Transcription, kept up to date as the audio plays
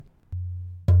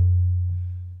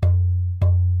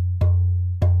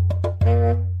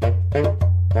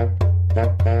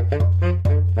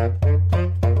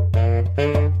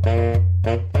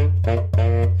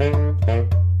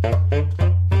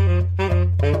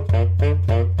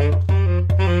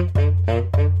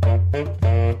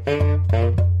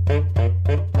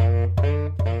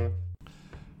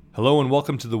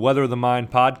welcome to the Weather of the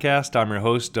Mind podcast. I'm your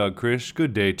host, Doug Krish.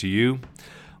 Good day to you.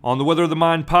 On the Weather of the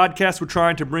Mind podcast, we're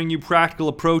trying to bring you practical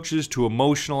approaches to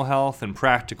emotional health and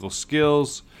practical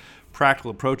skills.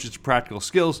 Practical approaches to practical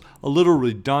skills, a little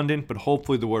redundant, but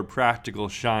hopefully the word practical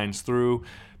shines through.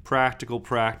 Practical,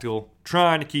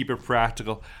 trying to keep it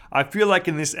practical. I feel like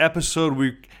in this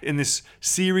episode, in this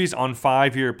series on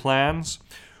 5-year plans,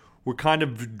 we're kind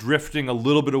of drifting a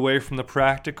little bit away from the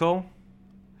practical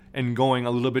and going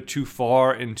a little bit too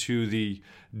far into the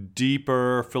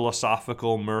deeper,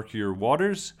 philosophical, murkier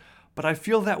waters. But I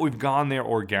feel that we've gone there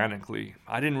organically.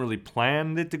 I didn't really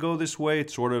plan it to go this way.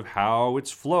 It's sort of how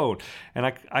it's flowed.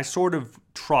 And I sort of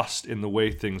trust in the way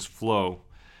things flow,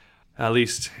 at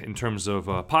least in terms of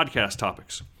podcast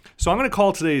topics. So I'm going to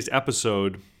call today's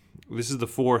episode, this is the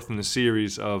fourth in the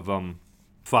series of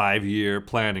 5-year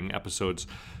planning episodes,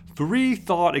 3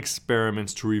 thought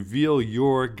experiments to reveal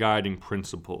your guiding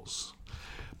principles.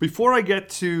 Before I get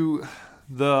to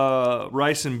the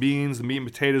rice and beans, the meat and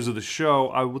potatoes of the show,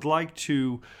 I would like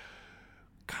to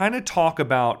kind of talk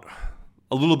about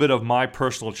a little bit of my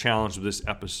personal challenge with this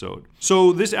episode.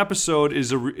 So this episode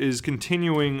is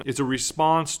continuing. It's a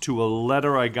response to a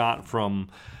letter I got from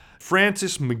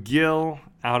Francis McGill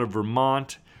out of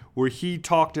Vermont, where he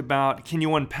talked about, can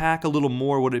you unpack a little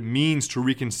more what it means to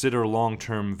reconsider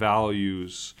long-term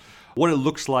values, what it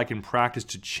looks like in practice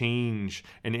to change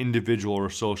an individual or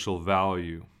social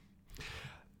value.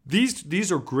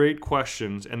 These are great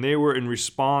questions, and they were in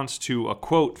response to a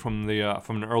quote from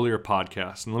an earlier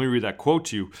podcast. And let me read that quote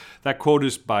to you. That quote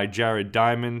is by Jared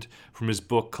Diamond from his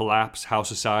book Collapse: How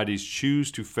Societies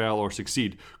Choose to Fail or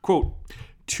Succeed. Quote,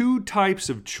 2 types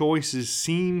of choices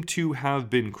seem to have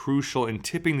been crucial in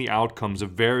tipping the outcomes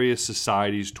of various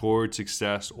societies toward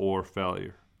success or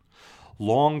failure: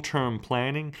 long-term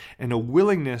planning and a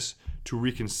willingness to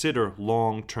reconsider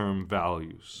long-term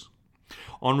values.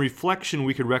 On reflection,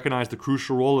 we could recognize the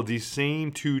crucial role of these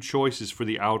same 2 choices for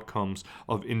the outcomes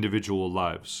of individual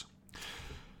lives.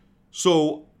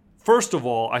 So, first of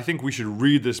all, I think we should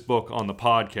read this book on the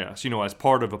podcast, as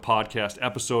part of a podcast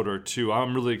episode or 2.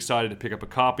 I'm really excited to pick up a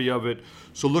copy of it,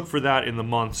 so look for that in the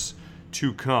months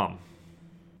to come.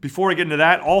 Before I get into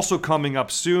that, also coming up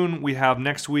soon, we have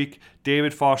next week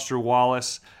David Foster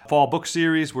Wallace fall book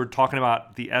series. We're talking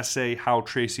about the essay How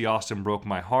Tracy Austin Broke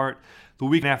My Heart. The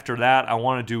week after that, I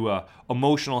want to do a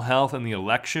emotional health and the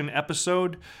election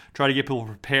episode. Try to get people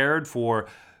prepared for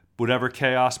whatever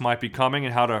chaos might be coming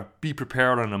and how to be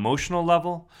prepared on an emotional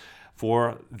level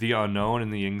for the unknown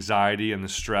and the anxiety and the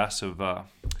stress of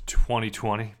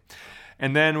 2020.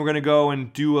 And then we're going to go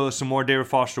and do some more David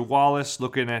Foster Wallace,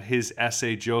 looking at his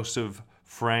essay, Joseph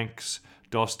Frank's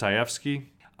Dostoevsky.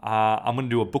 I'm going to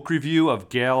do a book review of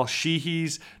Gail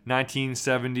Sheehy's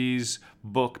 1970s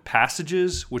book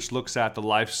Passages, which looks at the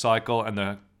life cycle and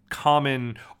the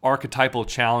common archetypal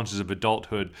challenges of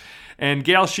adulthood. And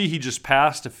Gail Sheehy just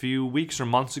passed a few weeks or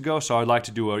months ago, so I'd like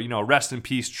to do a rest in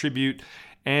peace tribute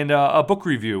and a book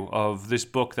review of this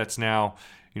book that's now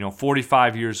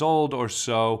 45 years old or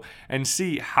so, and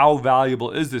see how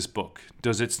valuable is this book.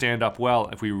 Does it stand up well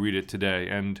if we read it today?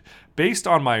 And based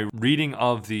on my reading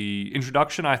of the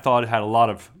introduction, I thought it had a lot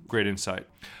of great insight.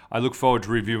 I look forward to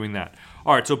reviewing that.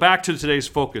 All right, so back to today's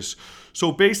focus.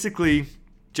 So basically,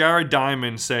 Jared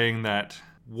Diamond saying that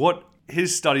what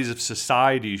his studies of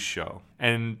societies show,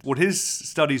 and what his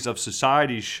studies of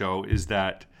societies show is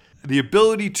that the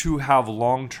ability to have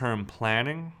long-term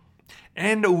planning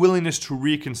and a willingness to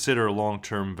reconsider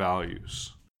long-term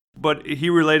values. But he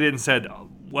related and said,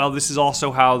 well, this is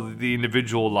also how the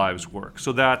individual lives work,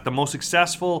 so that the most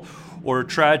successful or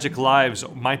tragic lives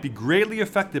might be greatly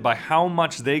affected by how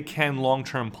much they can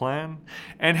long-term plan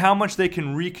and how much they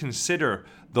can reconsider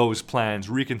those plans,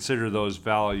 reconsider those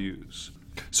values.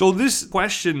 So this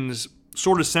questions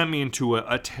sort of sent me into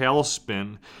a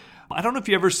tailspin. I don't know if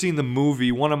you've ever seen the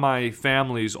movie. One of my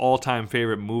family's all-time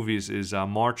favorite movies is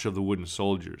March of the Wooden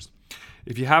Soldiers.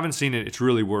 If you haven't seen it, it's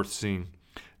really worth seeing.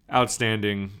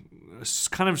 Outstanding. It's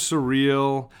kind of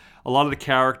surreal. A lot of the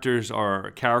characters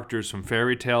are characters from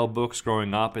fairy tale books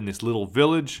growing up in this little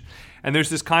village. And there's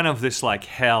this kind of this like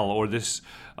hell or this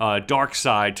dark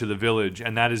side to the village.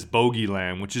 And that is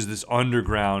Bogeyland, which is this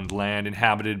underground land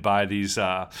inhabited by these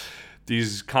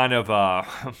kind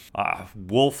of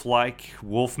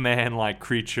wolfman-like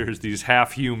creatures, these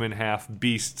half-human,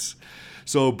 half-beasts.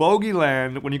 So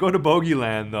Bogeyland, when you go to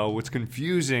Bogeyland, though, what's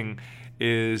confusing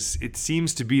is it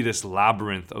seems to be this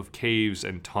labyrinth of caves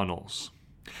and tunnels.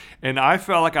 And I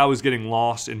felt like I was getting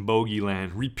lost in bogey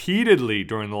land repeatedly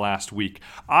during the last week.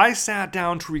 I sat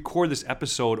down to record this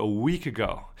episode a week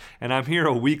ago, and I'm here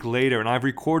a week later, and I've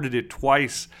recorded it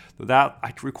twice.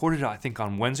 I recorded it, I think,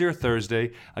 on Wednesday or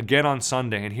Thursday, again on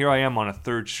Sunday, and here I am on a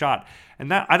third shot.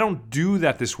 And I don't do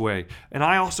that this way. And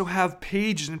I also have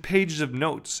pages and pages of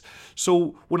notes.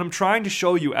 So what I'm trying to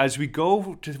show you as we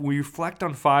reflect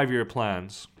on 5-year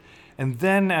plans, and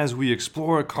then as we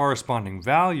explore corresponding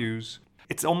values,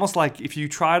 it's almost like if you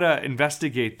try to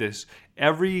investigate this,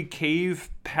 every cave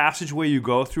passageway you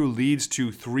go through leads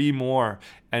to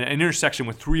an intersection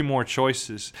with 3 more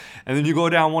choices. And then you go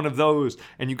down one of those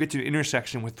and you get to an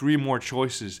intersection with 3 more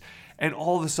choices. And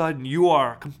all of a sudden you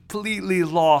are completely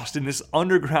lost in this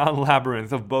underground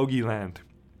labyrinth of bogeyland.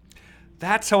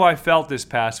 That's how I felt this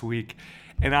past week.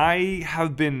 And I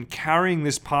have been carrying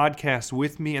this podcast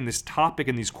with me and this topic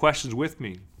and these questions with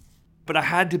me. But I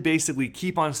had to basically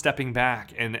keep on stepping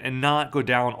back and not go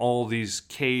down all these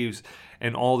caves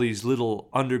and all these little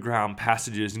underground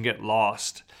passages and get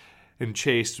lost and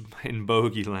chased in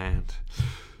bogeyland.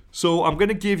 So I'm going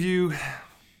to give you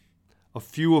a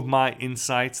few of my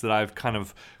insights that I've kind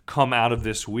of come out of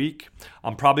this week.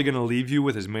 I'm probably going to leave you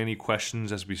with as many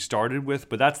questions as we started with,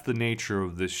 but that's the nature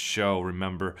of this show,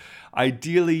 remember.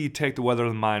 Ideally, you take the Weather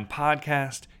of the Mind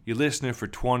podcast, you listen to it for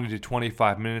 20 to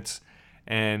 25 minutes,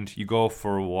 and you go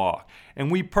for a walk.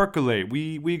 And we percolate.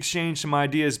 We exchange some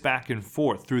ideas back and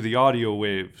forth through the audio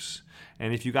waves.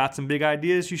 And if you got some big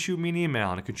ideas, you shoot me an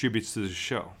email and it contributes to the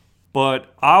show.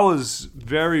 But I was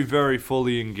very, very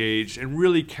fully engaged and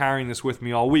really carrying this with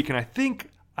me all week. And I think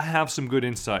I have some good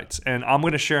insights. And I'm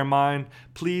going to share mine.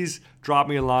 Please drop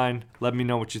me a line. Let me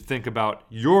know what you think about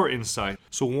your insight.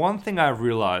 So one thing I've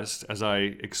realized as I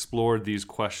explored these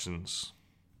questions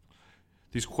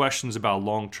about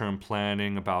long-term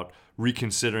planning, about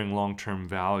reconsidering long-term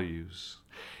values,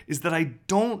 is that I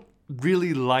don't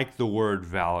really like the word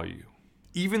value.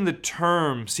 Even the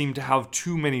term seemed to have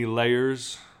too many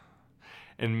layers,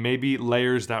 and maybe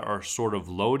layers that are sort of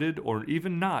loaded, or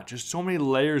even not, just so many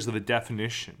layers of a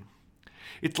definition.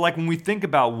 It's like when we think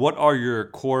about what are your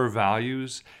core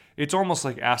values, it's almost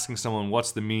like asking someone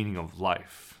what's the meaning of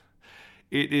life.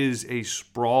 It is a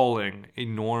sprawling,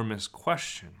 enormous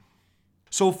question.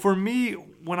 So for me,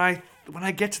 when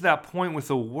I get to that point with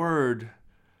the word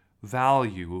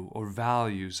value or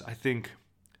values, I think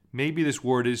maybe this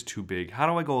word is too big. How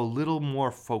do I go a little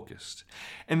more focused?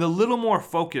 And the little more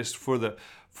focused for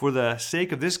the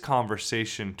sake of this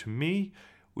conversation, to me,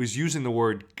 was using the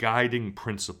word guiding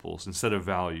principles instead of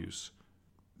values.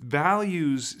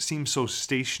 Values seem so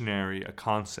stationary a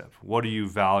concept. What do you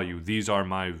value? These are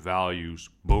my values.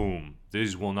 Boom.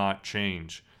 These will not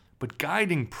change. But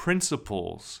guiding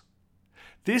principles,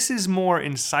 this is more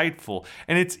insightful.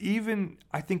 And it's even,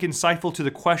 I think, insightful to the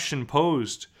question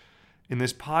posed in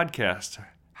this podcast.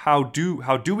 How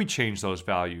do we change those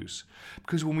values?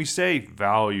 Because when we say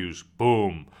values,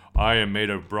 boom, I am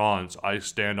made of bronze, I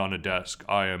stand on a desk,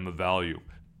 I am a value.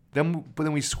 But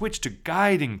then we switch to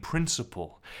guiding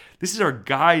principle. This is our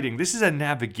guiding, this is a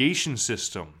navigation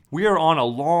system. We are on a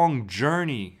long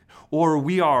journey, or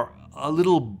we are a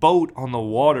little boat on the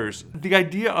waters. The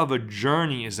idea of a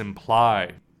journey is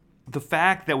implied. The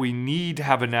fact that we need to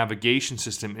have a navigation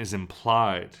system is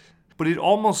implied. But it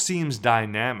almost seems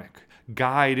dynamic.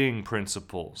 Guiding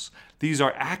principles. These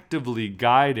are actively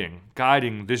guiding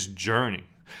this journey.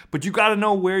 But you got to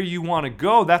know where you want to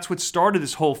go. That's what started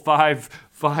this whole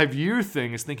five-year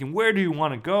thing, is thinking, where do you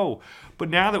want to go? But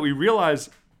now that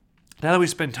we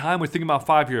spend time with thinking about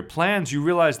 5-year plans, you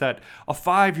realize that a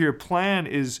 5-year plan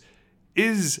is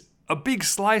a big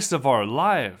slice of our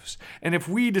lives. And if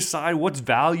we decide what's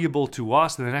valuable to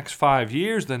us in the next 5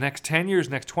 years, the next 10 years,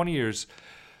 next 20 years,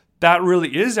 that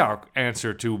really is our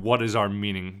answer to what is our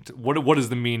meaning. What is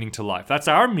the meaning to life? That's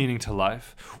our meaning to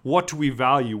life. What do we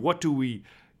value? What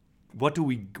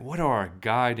are our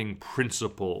guiding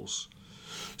principles?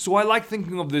 So I like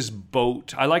thinking of this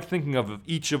boat. I like thinking of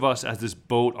each of us as this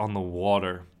boat on the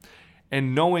water,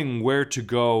 and knowing where to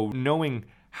go, knowing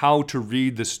how to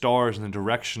read the stars in the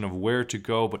direction of where to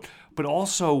go, but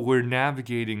also we're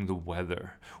navigating the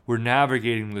weather. We're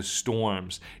navigating the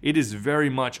storms. It is very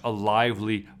much a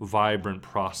lively, vibrant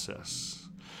process.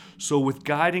 So with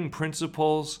guiding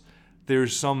principles,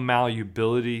 there's some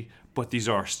malleability, but these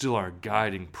are still our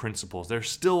guiding principles. They're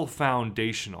still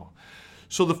foundational.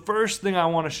 So the first thing I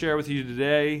want to share with you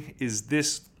today is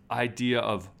this idea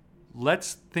of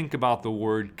let's think about the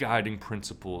word guiding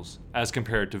principles as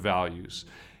compared to values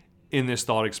in this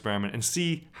thought experiment and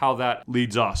see how that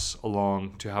leads us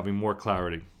along to having more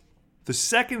clarity. The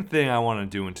second thing I want to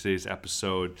do in today's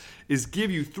episode is give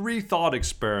you 3 thought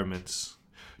experiments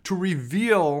to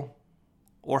reveal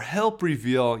or help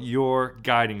reveal your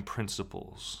guiding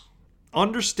principles.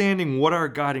 Understanding what our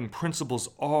guiding principles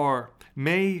are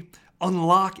may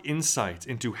unlock insights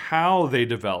into how they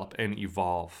develop and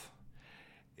evolve.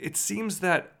 It seems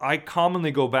that I commonly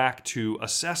go back to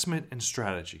assessment and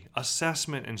strategy.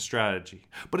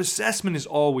 But assessment is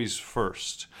always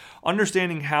first.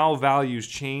 Understanding how values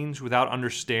change without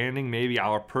understanding maybe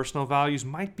our personal values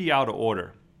might be out of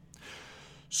order.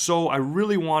 So I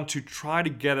really want to try to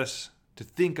get us to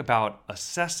think about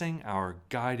assessing our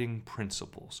guiding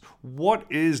principles. What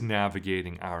is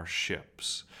navigating our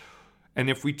ships? And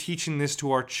if we're teaching this to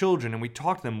our children and we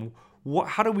talk to them,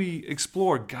 how do we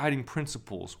explore guiding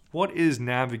principles? What is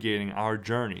navigating our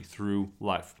journey through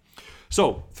life?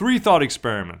 So, 3 thought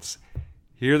experiments.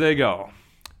 Here they go.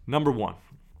 Number 1,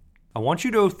 I want you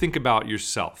to think about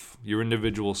yourself, your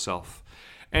individual self.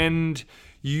 And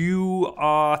you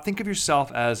think of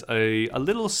yourself as a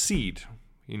little seed.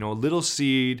 A little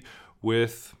seed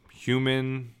with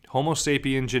human Homo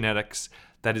sapien genetics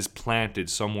that is planted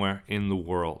somewhere in the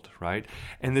world, right?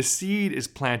 And the seed is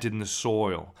planted in the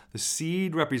soil. The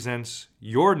seed represents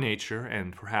your nature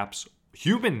and perhaps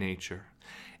human nature,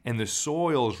 and the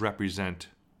soils represent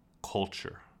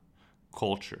culture.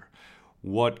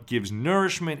 What gives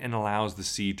nourishment and allows the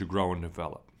seed to grow and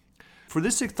develop. For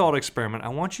this thought experiment, I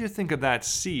want you to think of that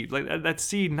seed, like that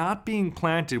seed not being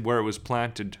planted where it was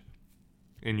planted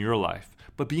in your life,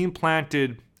 but being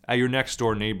planted at your next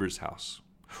door neighbor's house,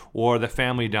 or the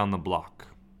family down the block,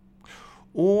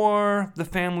 or the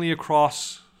family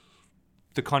across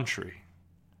the country,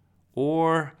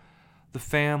 or the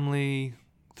family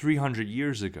 300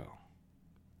 years ago,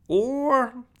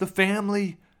 or the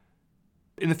family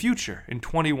in the future, in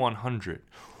 2100.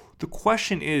 The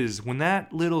question is, when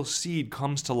that little seed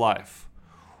comes to life,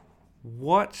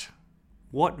 what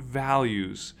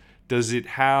values does it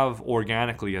have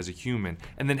organically as a human?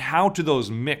 And then how do those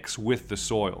mix with the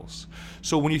soils?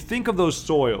 So when you think of those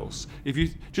soils, if you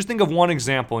just think of one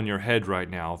example in your head right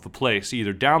now of a place,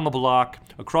 either down the block,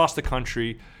 across the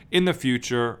country, in the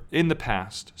future, in the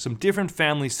past, some different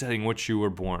family setting in which you were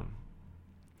born.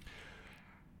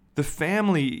 The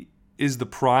family is the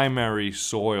primary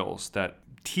soils that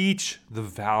teach the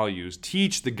values,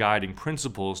 teach the guiding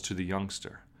principles to the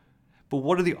youngster. But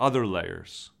what are the other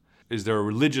layers? Is there a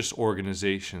religious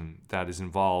organization that is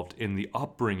involved in the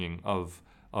upbringing of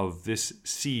this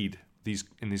seed,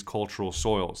 in these cultural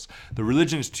soils? The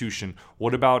religion institution.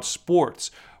 What about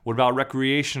sports? What about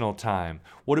recreational time?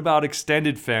 What about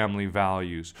extended family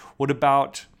values? What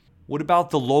about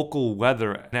the local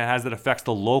weather and as it affects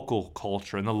the local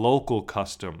culture and the local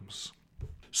customs?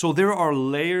 So there are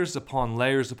layers upon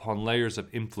layers upon layers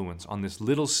of influence on this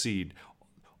little seed.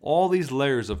 All these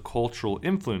layers of cultural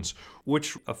influence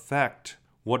which affect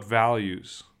what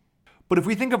values. But if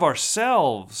we think of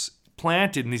ourselves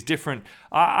planted in these different...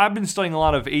 I've been studying a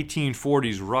lot of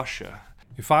 1840s Russia.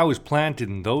 If I was planted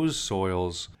in those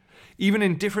soils, even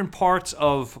in different parts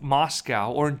of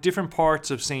Moscow or in different parts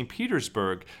of St.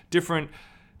 Petersburg, different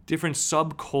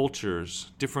subcultures,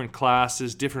 different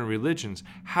classes, different religions,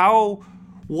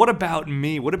 what about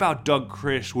me? What about Doug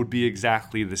Krish would be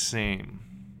exactly the same?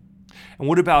 And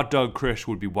what about Doug Krish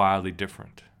would be wildly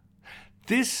different?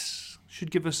 This should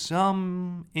give us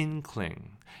some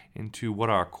inkling into what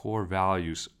our core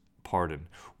values,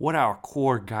 what our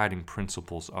core guiding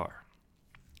principles are.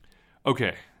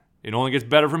 Okay, it only gets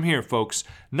better from here, folks.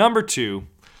 Number 2,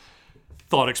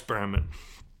 thought experiment.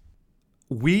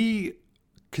 We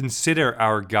consider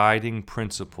our guiding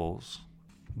principles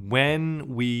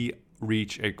when we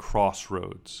reach a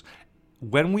crossroads.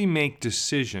 When we make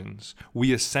decisions,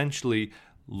 we essentially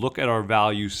look at our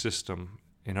value system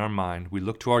in our mind. We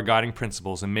look to our guiding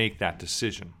principles and make that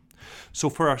decision. So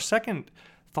for our second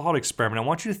thought experiment, I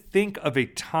want you to think of a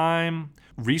time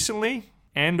recently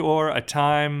and or a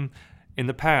time in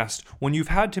the past when you've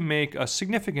had to make a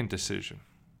significant decision,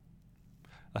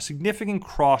 a significant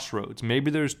crossroads. Maybe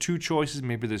there's 2 choices,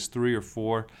 maybe there's 3 or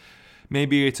 4.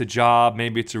 Maybe it's a job,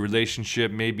 maybe it's a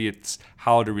relationship, maybe it's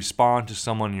how to respond to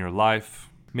someone in your life.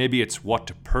 Maybe it's what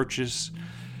to purchase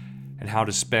and how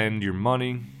to spend your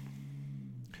money.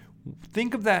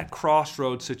 Think of that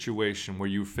crossroads situation where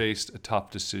you faced a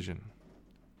tough decision.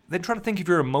 Then try to think of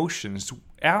your emotions.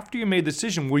 After you made the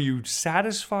decision, were you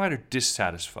satisfied or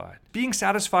dissatisfied? Being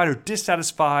satisfied or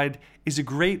dissatisfied is a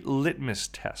great litmus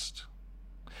test.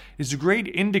 It's a great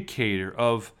indicator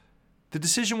of the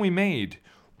decision we made.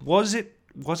 Was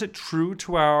it true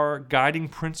to our guiding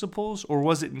principles, or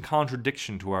was it in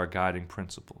contradiction to our guiding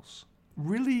principles?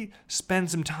 really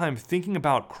spend some time thinking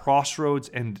about crossroads,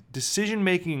 and decision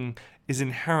making is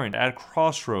inherent at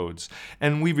crossroads,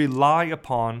 and we rely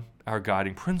upon our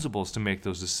guiding principles to make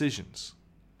those decisions.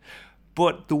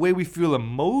 But the way we feel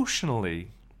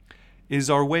emotionally is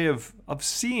our way of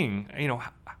seeing,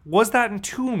 was that in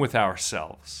tune with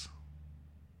ourselves?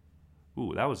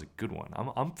 Ooh, that was a good one.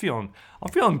 I'm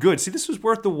feeling good. See, this was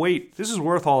worth the wait. This is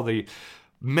worth all the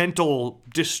mental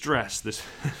distress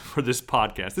for this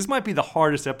podcast. This might be the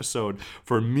hardest episode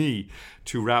for me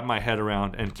to wrap my head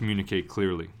around and communicate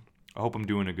clearly. I hope I'm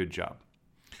doing a good job.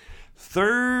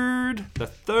 The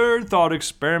third thought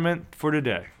experiment for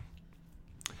today,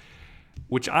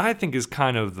 which I think is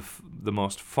kind of the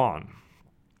most fun,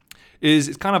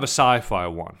 it's kind of a sci-fi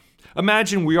one.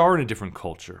 Imagine we are in a different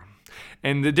culture,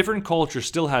 and the different culture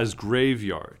still has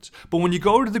graveyards. But when you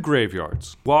go to the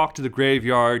graveyards, walk to the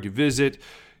graveyard, you visit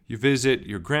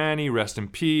your granny, rest in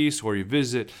peace, or you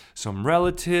visit some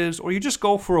relatives, or you just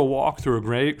go for a walk through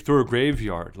a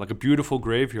graveyard, like a beautiful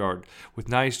graveyard with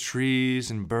nice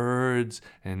trees and birds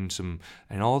and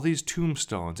all these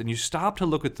tombstones, and you stop to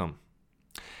look at them.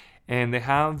 And they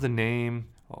have the name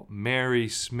Mary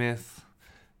Smith,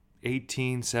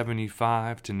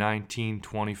 1875 to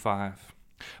 1925.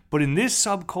 But in this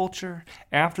subculture,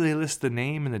 after they list the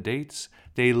name and the dates,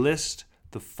 they list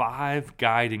the 5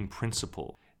 guiding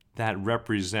principles that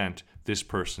represent this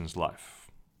person's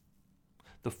life.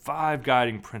 The 5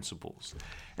 guiding principles.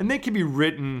 And they can be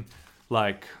written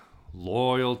like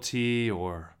loyalty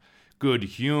or good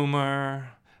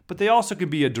humor, but they also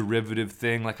could be a derivative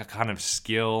thing, like a kind of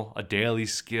skill, a daily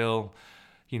skill.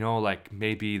 Like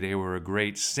maybe they were a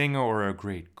great singer or a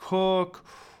great cook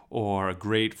or a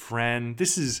great friend.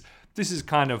 This is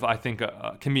kind of, I think,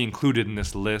 can be included in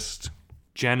this list.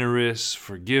 Generous,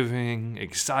 forgiving,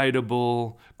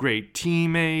 excitable, great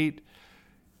teammate,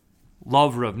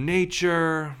 lover of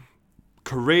nature,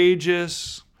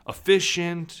 courageous,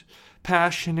 efficient,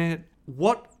 passionate.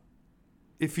 What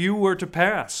if you were to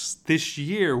pass this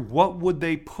year, what would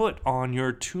they put on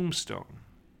your tombstone?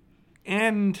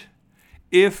 And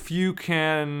if you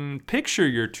can picture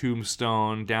your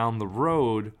tombstone down the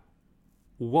road,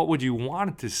 what would you want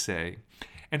it to say?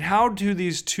 And how do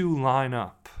these two line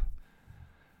up?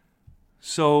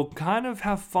 So kind of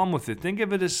have fun with it. Think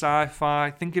of it as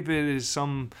sci-fi. Think of it as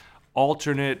some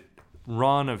alternate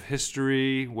run of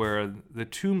history where the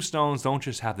tombstones don't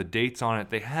just have the dates on it.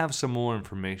 They have some more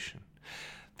information.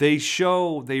 They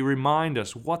remind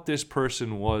us what this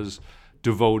person was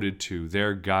devoted to,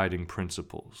 their guiding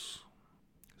principles.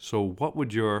 So what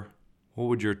would your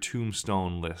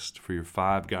tombstone list for your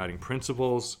 5 guiding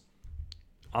principles?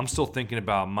 I'm still thinking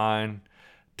about mine.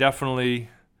 Definitely,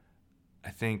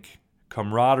 I think,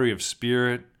 camaraderie of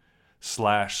spirit /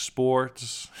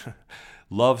 sports,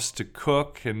 loves to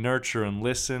cook and nurture and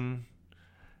listen.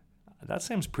 That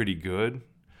seems pretty good.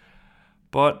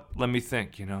 But let me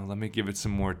think, let me give it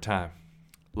some more time.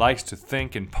 Likes to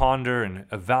think and ponder and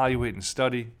evaluate and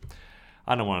study.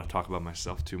 I don't want to talk about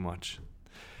myself too much.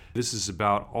 This is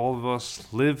about all of us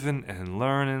living and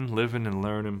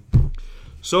learning.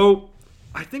 So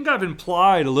I think I've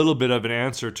implied a little bit of an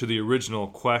answer to the original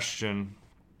question,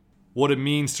 what it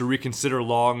means to reconsider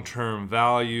long-term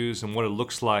values and what it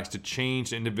looks like to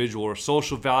change individual or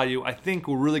social value. I think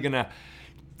we're really going to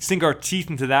sink our teeth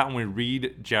into that when we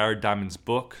read Jared Diamond's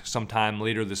book sometime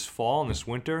later this fall and this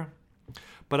winter.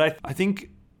 But I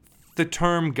think the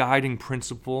term guiding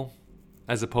principle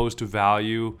as opposed to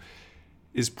value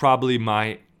is probably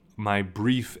my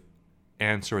brief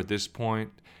answer at this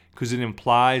point, because it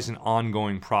implies an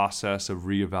ongoing process of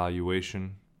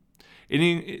reevaluation.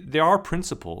 There are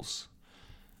principles,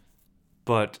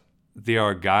 but they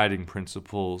are guiding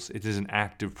principles. It is an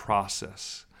active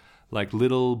process. Like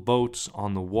little boats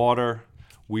on the water,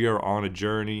 we are on a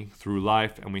journey through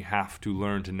life, and we have to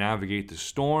learn to navigate the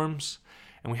storms,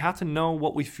 and we have to know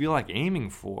what we feel like aiming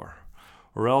for,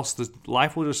 or else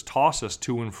life will just toss us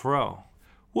to and fro,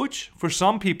 which for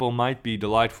some people might be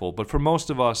delightful, but for most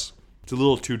of us, it's a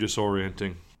little too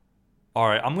disorienting. All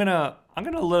right, I'm gonna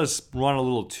let us run a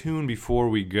little tune before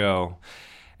we go,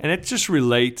 and it just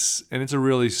relates, and it's a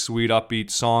really sweet, upbeat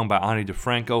song by Ani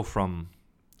DiFranco from,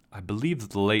 I believe,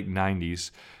 the late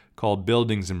 90s, called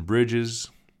Buildings and Bridges,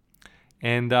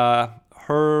 and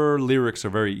her lyrics are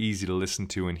very easy to listen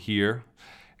to and hear,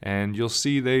 and you'll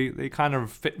see they kind of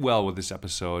fit well with this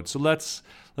episode. So let's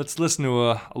listen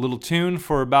to a little tune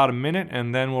for about a minute,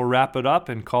 and then we'll wrap it up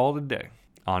and call it a day.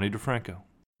 Ani DiFranco.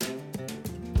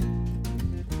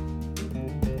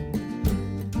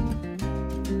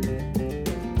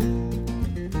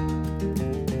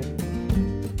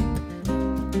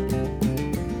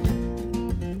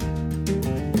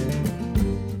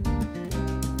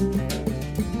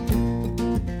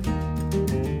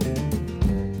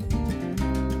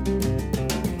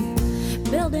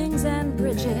 Buildings and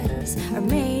bridges are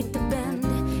made to bend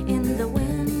in the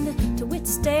wind to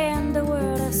withstand the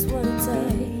world, that's what it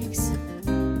takes.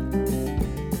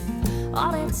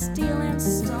 All that steel and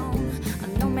stone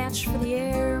are no match for the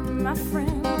air, my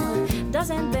friend. What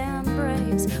doesn't bend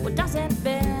breaks, what doesn't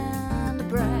bend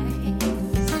breaks.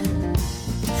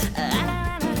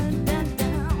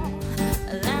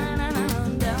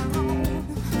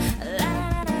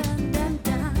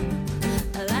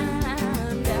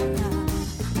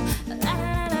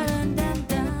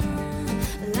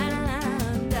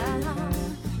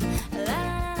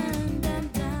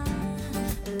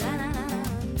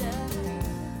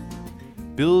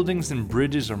 Buildings and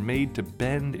bridges are made to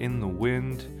bend in the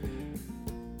wind.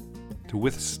 To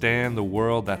withstand the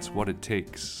world, that's what it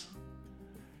takes.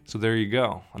 So there you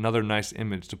go, another nice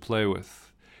image to play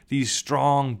with. These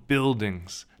strong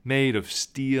buildings made of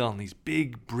steel and these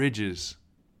big bridges.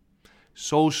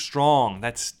 So strong,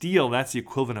 that steel, that's the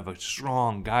equivalent of a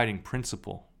strong guiding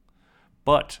principle.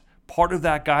 But part of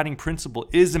that guiding principle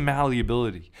is a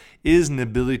malleability, is an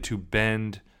ability to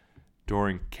bend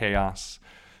during chaos,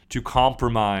 to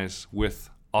compromise with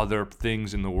other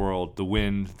things in the world, the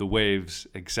wind, the waves,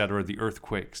 etc., the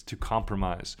earthquakes, to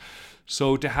compromise.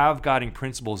 So to have guiding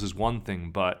principles is one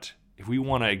thing, but if we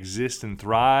want to exist and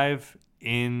thrive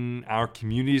in our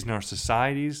communities and our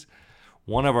societies,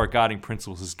 one of our guiding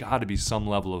principles has got to be some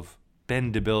level of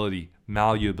bendability,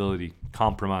 malleability,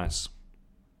 compromise.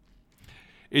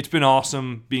 It's been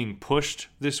awesome being pushed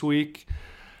this week.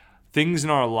 Things in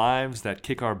our lives that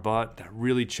kick our butt, that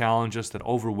really challenge us, that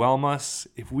overwhelm us,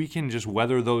 if we can just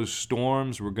weather those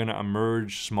storms, we're going to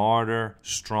emerge smarter,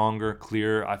 stronger,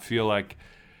 clearer. I feel like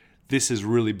this has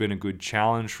really been a good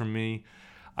challenge for me.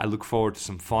 I look forward to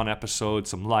some fun episodes,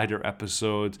 some lighter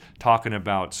episodes, talking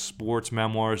about sports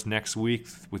memoirs next week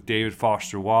with David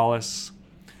Foster Wallace.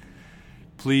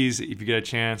 Please, if you get a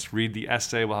chance, read the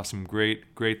essay. We'll have some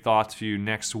great thoughts for you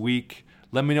next week.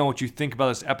 Let me know what you think about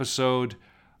this episode.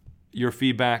 Your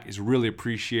feedback is really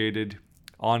appreciated.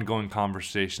 Ongoing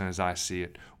conversation as I see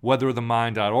it.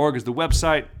 Weatherofthemind.org is the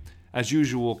website. As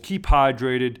usual, keep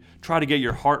hydrated. Try to get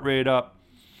your heart rate up.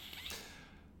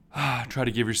 Try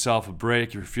to give yourself a break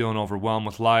if you're feeling overwhelmed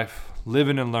with life.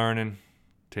 Living and learning.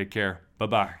 Take care.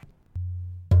 Bye-bye.